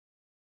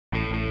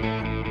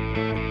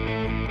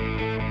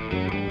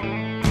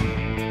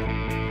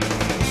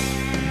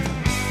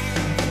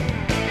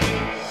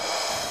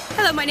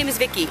my name is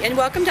Vicki, and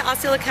welcome to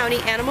Osceola County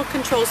Animal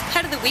Control's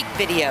Pet of the Week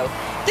video.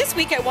 This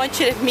week I want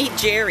you to meet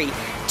Jerry.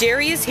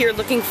 Jerry is here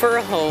looking for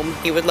a home.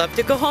 He would love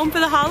to go home for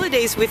the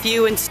holidays with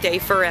you and stay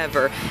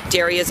forever.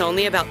 Jerry is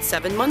only about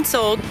 7 months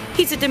old.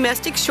 He's a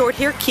domestic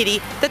short-hair kitty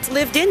that's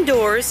lived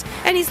indoors,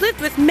 and he's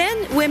lived with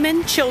men,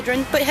 women,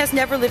 children, but has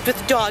never lived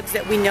with dogs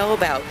that we know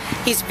about.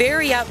 He's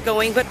very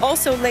outgoing, but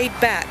also laid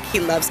back. He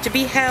loves to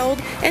be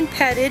held and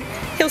petted.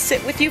 He'll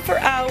sit with you for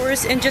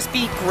hours and just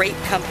be great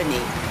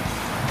company.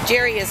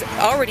 Jerry is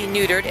already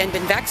neutered and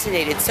been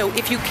vaccinated, so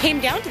if you came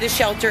down to the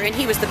shelter and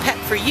he was the pet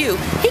for you,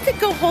 he could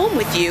go home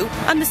with you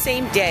on the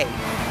same day.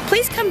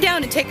 Please come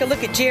down and take a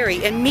look at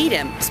Jerry and meet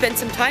him. Spend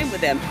some time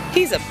with him.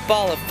 He's a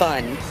ball of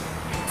fun.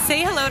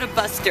 Say hello to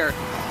Buster.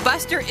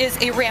 Buster is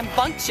a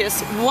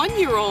rambunctious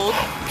 1-year-old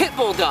pit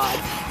bull dog.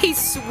 He's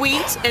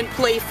sweet and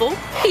playful.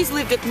 He's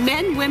lived with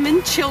men,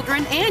 women,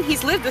 children, and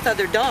he's lived with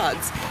other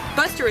dogs.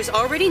 Buster is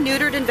already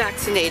neutered and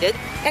vaccinated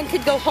and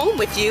could go home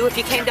with you if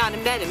you came down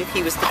and met him if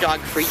he was the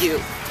dog for you.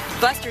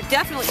 Buster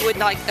definitely would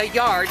like a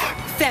yard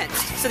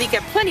fenced so that he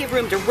can have plenty of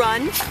room to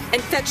run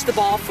and fetch the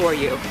ball for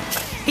you.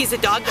 He's a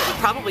dog that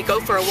would probably go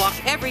for a walk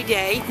every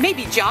day,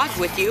 maybe jog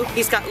with you.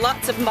 He's got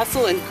lots of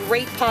muscle and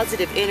great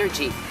positive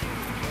energy.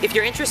 If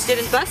you're interested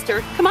in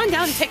Buster, come on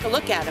down and take a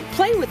look at him,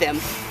 play with him,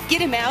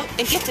 get him out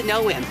and get to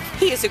know him.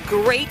 He is a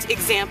great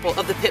example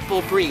of the pit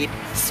bull breed.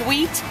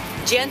 Sweet,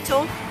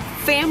 gentle,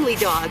 family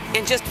dog,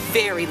 and just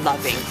very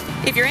loving.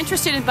 If you're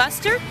interested in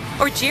Buster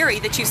or Jerry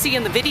that you see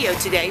in the video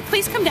today,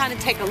 please come down and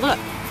take a look.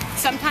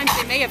 Sometimes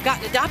they may have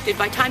gotten adopted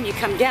by the time you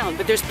come down,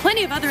 but there's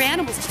plenty of other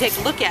animals to take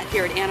a look at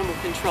here at Animal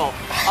Control.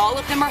 All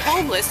of them are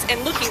homeless and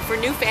looking for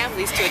new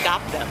families to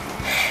adopt them.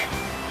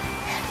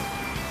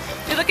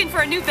 If you're looking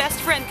for a new best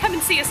friend, come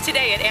and see us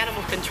today at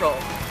Animal Control.